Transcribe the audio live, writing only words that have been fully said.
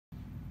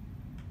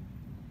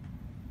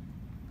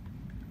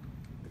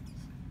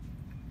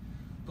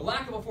The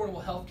lack of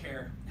affordable health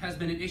care has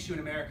been an issue in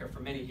America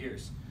for many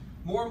years.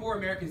 More and more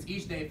Americans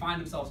each day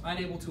find themselves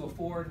unable to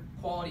afford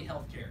quality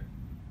health care.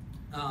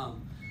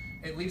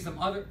 It leaves them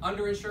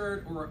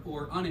underinsured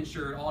or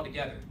uninsured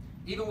altogether.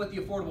 Even with the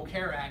Affordable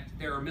Care Act,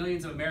 there are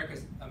millions of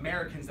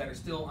Americans that are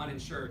still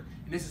uninsured.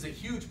 And this is a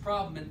huge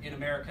problem in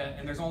America,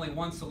 and there's only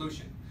one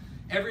solution.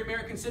 Every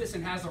American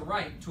citizen has a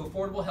right to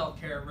affordable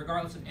health care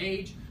regardless of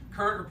age,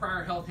 current or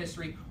prior health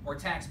history, or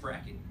tax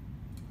bracket.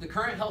 The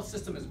current health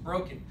system is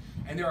broken,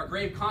 and there are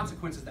grave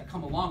consequences that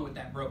come along with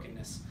that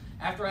brokenness.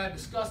 After I have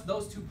discussed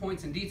those 2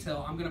 points in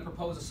detail, I'm going to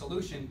propose a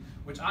solution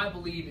which I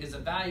believe is a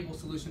valuable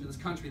solution to this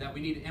country that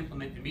we need to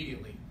implement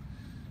immediately.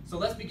 So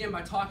let's begin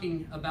by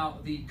talking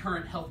about the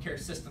current healthcare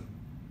system.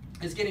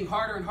 It's getting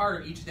harder and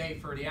harder each day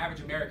for the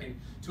average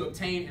American to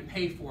obtain and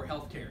pay for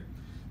healthcare.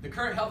 The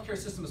current healthcare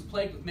system is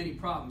plagued with many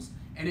problems,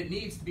 and it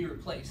needs to be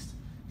replaced.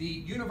 The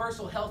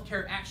Universal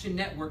Healthcare Action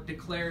Network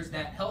declares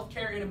that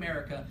healthcare in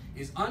America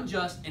is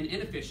unjust and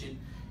inefficient.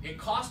 It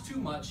costs too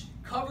much,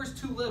 covers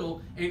too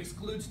little, and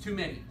excludes too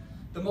many.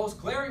 The most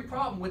glaring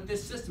problem with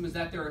this system is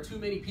that there are too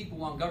many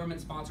people on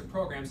government-sponsored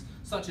programs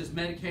such as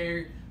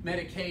Medicare,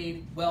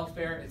 Medicaid,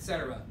 welfare,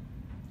 etc.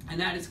 And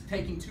that is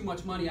taking too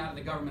much money out of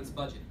the government's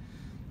budget.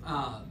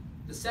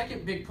 The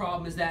second big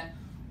problem is that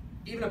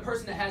even a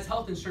person that has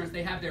health insurance,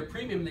 they have their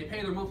premium, they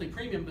pay their monthly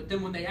premium, but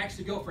then when they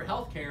actually go for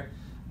health care,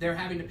 they're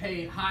having to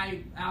pay high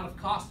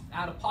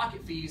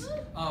out-of-pocket fees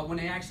when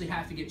they actually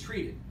have to get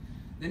treated.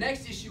 The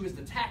next issue is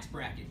the tax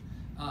bracket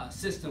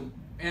system.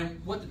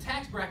 And what the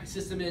tax bracket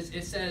system is,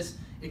 it says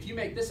if you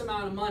make this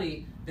amount of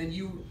money, then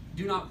you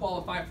do not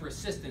qualify for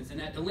assistance,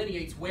 and that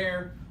delineates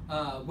where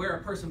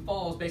a person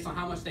falls based on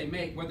how much they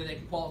make, whether they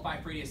can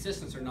qualify for any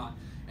assistance or not.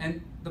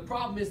 And the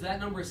problem is that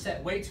number is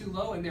set way too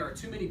low, and there are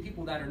too many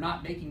people that are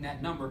not making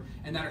that number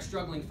and that are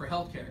struggling for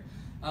health care.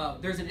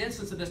 There's an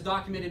instance of this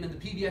documented in the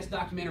PBS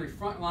documentary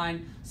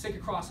Frontline, Sick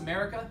Across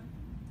America.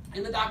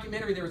 In the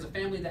documentary, there was a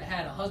family that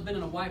had a husband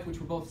and a wife which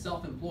were both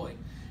self-employed,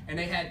 and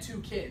they had 2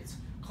 kids.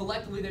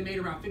 Collectively, they made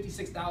around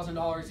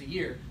 $56,000 a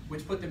year,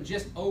 which put them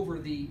just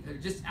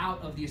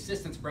out of the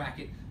assistance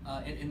bracket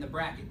in the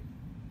bracket.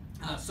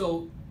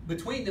 So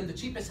between them, the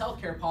cheapest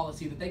health care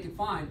policy that they could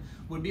find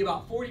would be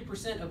about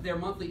 40% of their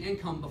monthly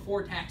income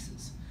before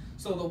taxes.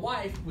 So the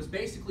wife was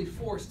basically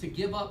forced to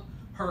give up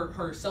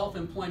her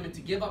self-employment,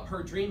 to give up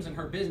her dreams and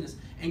her business,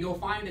 and go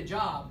find a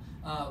job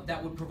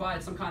that would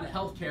provide some kind of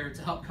health care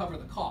to help cover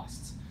the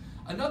costs.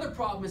 Another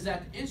problem is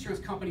that the insurance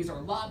companies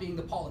are lobbying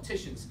the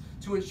politicians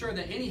to ensure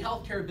that any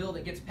health care bill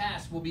that gets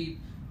passed will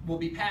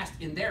be passed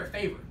in their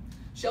favor.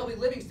 Shelby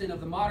Livingston of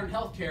the Modern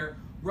Healthcare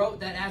wrote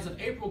that as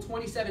of April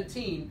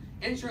 2017,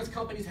 insurance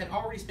companies had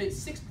already spent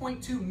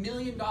 $6.2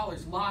 million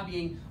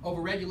lobbying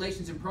over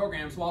regulations and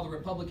programs while the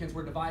Republicans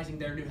were devising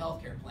their new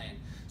health care plan.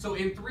 So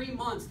in 3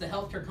 months, the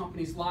healthcare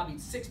companies lobbied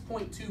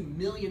 $6.2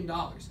 million.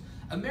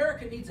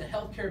 America needs a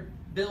health care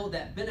bill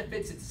that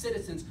benefits its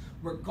citizens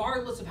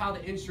regardless of how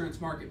the insurance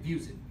market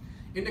views it.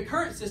 In the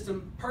current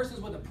system, persons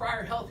with a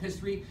prior health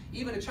history,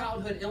 even a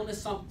childhood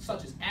illness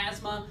such as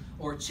asthma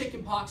or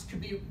chickenpox,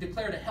 could be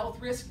declared a health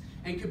risk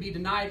and could be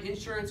denied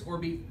insurance or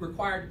be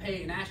required to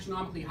pay an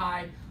astronomically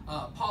high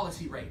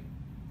policy rate.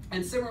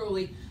 And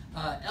similarly,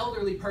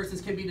 elderly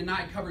persons can be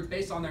denied coverage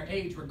based on their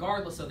age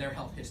regardless of their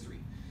health history.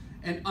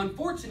 And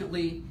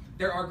unfortunately,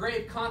 there are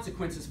grave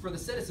consequences for the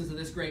citizens of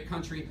this great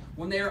country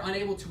when they are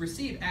unable to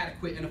receive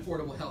adequate and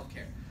affordable health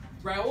care.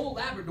 Raul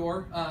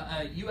Labrador,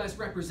 a U.S.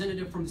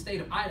 representative from the state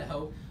of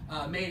Idaho,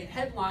 made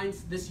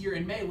headlines this year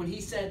in May when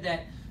he said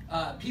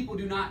that people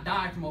do not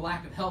die from a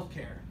lack of health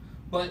care.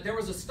 But there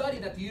was a study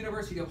that the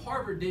University of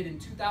Harvard did in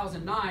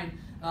 2009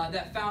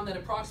 that found that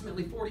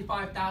approximately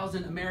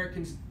 45,000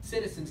 American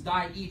citizens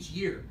die each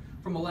year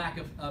from a lack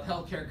of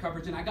health care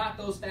coverage. And I got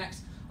those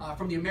facts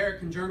from the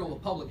American Journal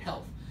of Public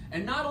Health.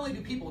 And not only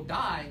do people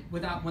die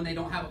when they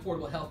don't have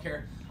affordable health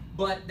care,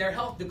 but their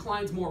health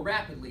declines more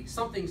rapidly.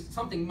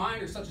 Something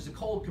minor, such as a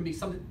cold, can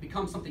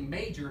become something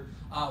major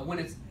when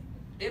it's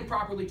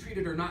improperly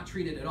treated or not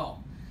treated at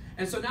all.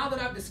 And so now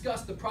that I've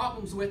discussed the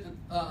problems with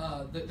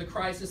the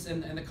crisis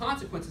and the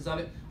consequences of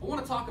it, I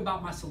want to talk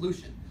about my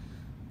solution.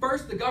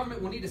 First, the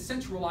government will need to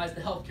centralize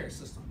the healthcare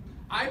system.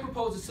 I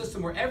propose a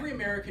system where every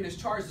American is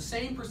charged the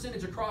same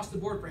percentage across the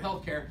board for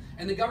healthcare,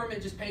 and the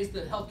government just pays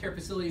the healthcare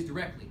facilities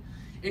directly.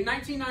 In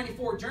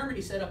 1994,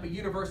 Germany set up a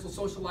universal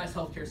socialized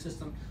healthcare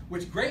system,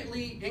 which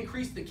greatly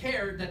increased the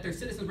care that their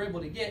citizens were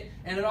able to get,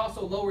 and it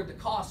also lowered the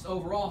costs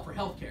overall for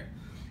healthcare.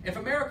 If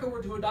America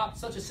were to adopt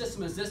such a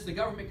system as this, the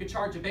government could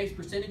charge a base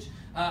percentage.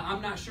 I'm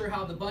not sure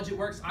how the budget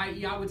works,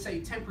 i.e. I would say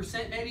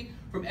 10% maybe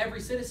from every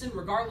citizen,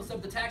 regardless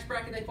of the tax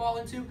bracket they fall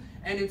into,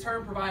 and in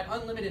turn provide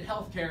unlimited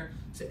health care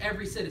to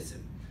every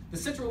citizen. The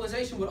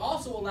centralization would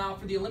also allow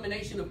for the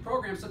elimination of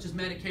programs such as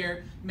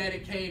Medicare,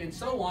 Medicaid, and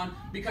so on,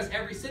 because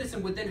every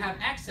citizen would then have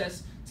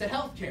access to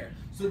health care.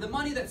 So the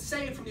money that's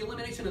saved from the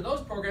elimination of those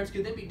programs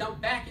could then be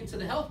dumped back into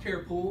the health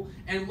care pool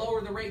and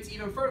lower the rates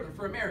even further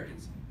for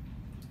Americans.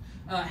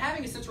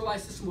 Having a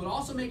centralized system would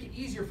also make it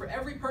easier for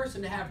every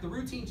person to have the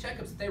routine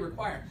checkups that they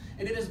require.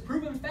 And it is a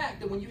proven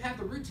fact that when you have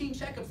the routine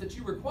checkups that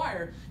you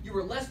require, you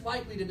are less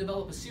likely to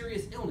develop a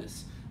serious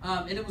illness.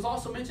 And it was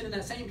also mentioned in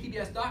that same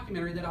PBS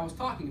documentary that I was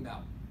talking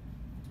about.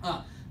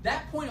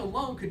 That point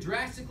alone could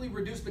drastically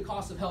reduce the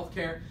cost of health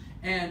care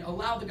and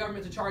allow the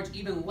government to charge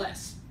even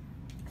less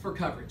for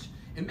coverage.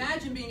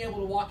 Imagine being able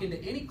to walk into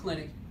any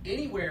clinic,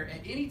 anywhere, at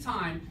any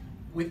time,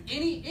 with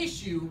any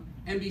issue,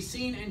 and be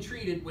seen and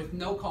treated with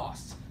no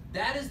costs.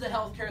 That is the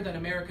health care that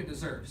America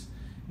deserves.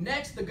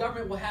 Next, the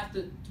government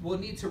will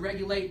need to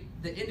regulate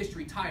the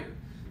industry tighter.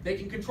 They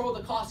can control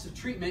the cost of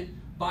treatment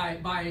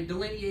by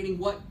delineating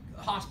what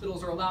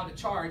hospitals are allowed to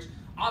charge.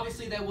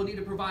 Obviously, they will need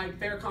to provide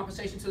fair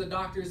compensation to the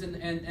doctors and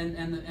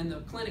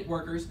the clinic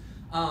workers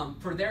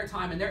for their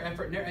time and their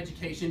effort and their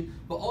education,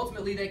 but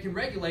ultimately they can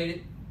regulate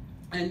it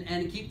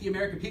and keep the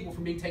American people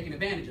from being taken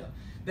advantage of.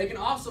 They can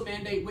also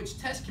mandate which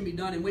tests can be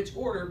done in which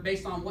order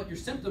based on what your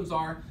symptoms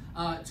are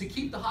to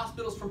keep the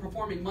hospitals from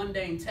performing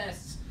mundane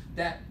tests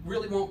that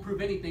really won't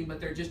prove anything,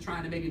 but they're just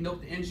trying to maybe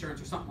milk the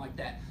insurance or something like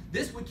that.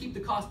 This would keep the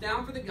cost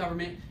down for the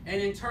government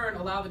and in turn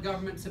allow the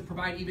government to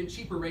provide even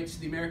cheaper rates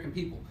to the American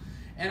people.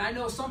 And I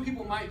know some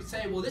people might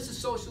say, well, this is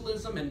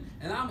socialism and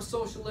I'm a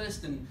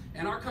socialist and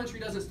our country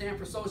doesn't stand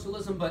for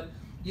socialism, but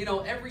you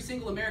know, every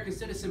single American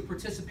citizen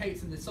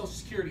participates in the Social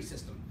Security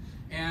system.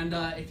 And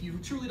if you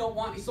truly don't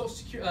want any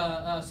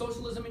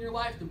socialism in your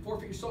life, then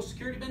forfeit your Social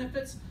Security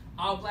benefits.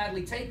 I'll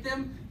gladly take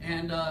them,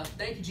 and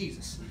thank you,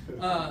 Jesus.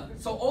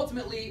 So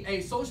ultimately,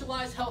 a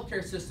socialized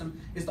healthcare system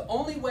is the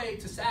only way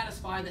to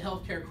satisfy the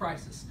healthcare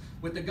crisis,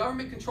 with the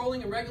government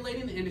controlling and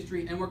regulating the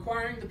industry and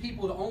requiring the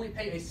people to only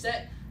pay a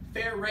set,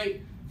 fair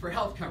rate for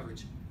health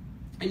coverage.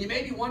 And you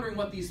may be wondering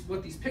what these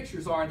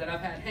pictures are that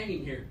I've had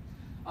hanging here.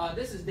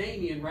 This is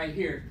Damien right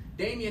here.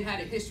 Damien had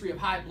a history of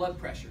high blood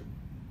pressure.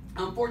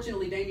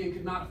 Unfortunately, Damien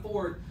could not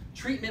afford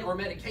treatment or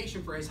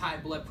medication for his high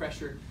blood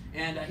pressure,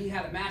 and he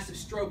had a massive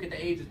stroke at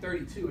the age of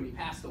 32 and he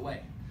passed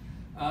away.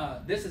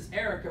 This is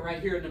Erica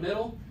right here in the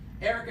middle.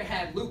 Erica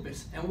had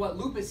lupus, and what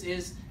lupus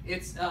is,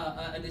 it's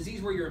a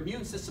disease where your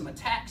immune system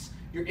attacks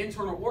your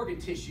internal organ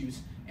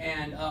tissues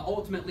and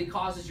ultimately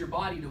causes your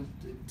body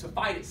to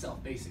fight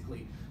itself,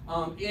 basically.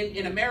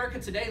 In America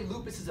today,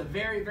 lupus is a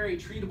very, very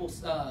treatable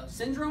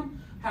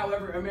syndrome.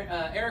 However,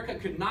 Erica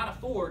could not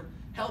afford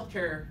health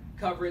care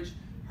coverage.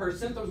 Her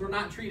symptoms were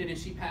not treated and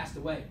she passed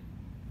away.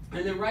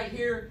 And then right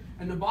here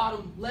in the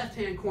bottom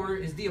left-hand corner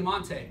is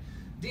Diamante.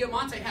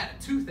 Diamante had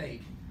a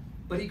toothache,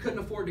 but he couldn't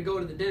afford to go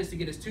to the dentist to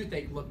get his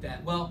toothache looked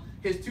at. Well,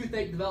 his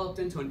toothache developed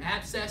into an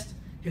abscess.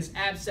 His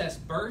abscess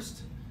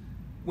burst.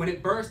 When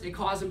it burst, it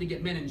caused him to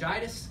get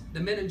meningitis. The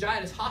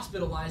meningitis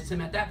hospitalized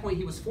him. At that point,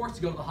 he was forced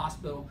to go to the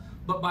hospital,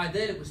 but by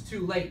then it was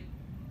too late.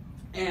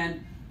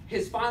 And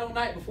his final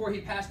night before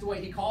he passed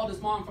away, he called his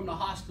mom from the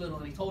hospital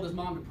and he told his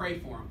mom to pray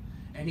for him.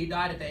 And he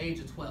died at the age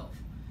of 12.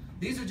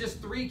 These are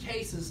just 3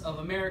 cases of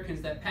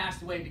Americans that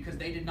passed away because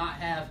they did not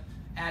have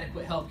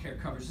adequate health care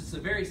coverage. This is a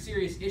very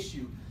serious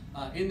issue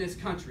in this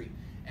country.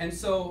 And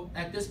so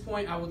at this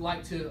point, I would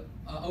like to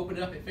open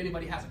it up if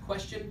anybody has a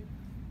question.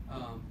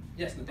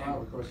 Yes, Nathaniel. I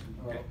have a question.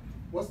 Okay.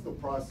 What's the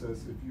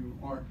process if you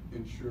aren't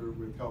insured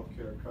with health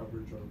care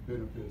coverage or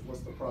benefits?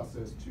 What's the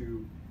process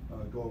to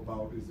go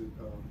about? Is it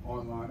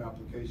online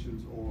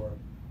applications or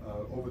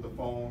over the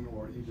phone,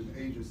 or even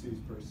agencies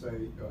per se,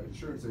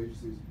 insurance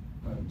agencies,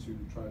 to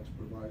try to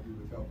provide you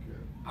with health care?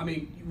 I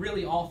mean,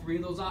 really all 3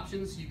 of those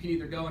options. You can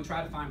either go and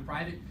try to find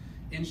private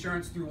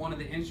insurance through one of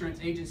the insurance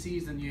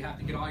agencies, and you have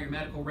to get all your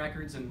medical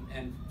records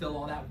and fill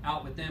all that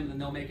out with them, and then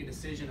they'll make a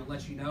decision and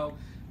let you know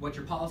what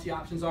your policy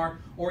options are.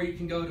 Or you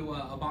can go to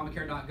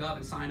Obamacare.gov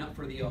and sign up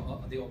for the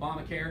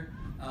Obamacare,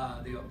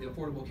 the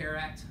Affordable Care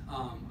Act.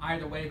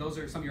 Either way, those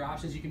are some of your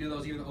options. You can do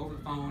those either over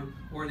the phone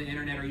or the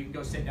internet, or you can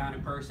go sit down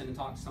in person and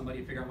talk to somebody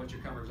and figure out what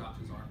your coverage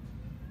options are.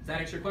 Does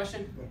that answer your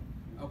question?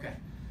 Yeah. Okay.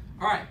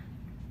 All right.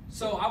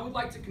 So I would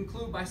like to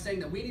conclude by saying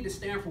that we need to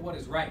stand for what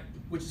is right,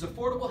 which is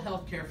affordable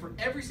health care for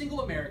every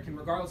single American,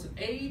 regardless of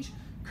age,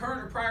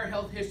 current or prior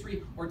health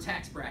history, or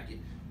tax bracket.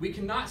 We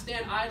cannot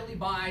stand idly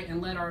by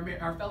and let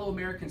our fellow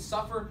Americans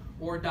suffer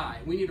or die.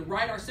 We need to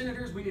write our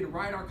senators, we need to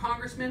write our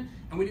congressmen,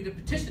 and we need to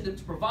petition them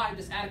to provide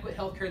this adequate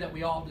health care that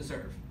we all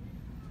deserve.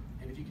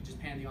 And if you could just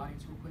pan the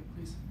audience real quick,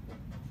 please.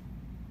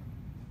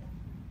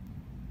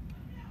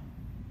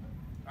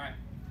 All right.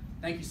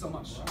 Thank you so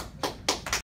much. Wow.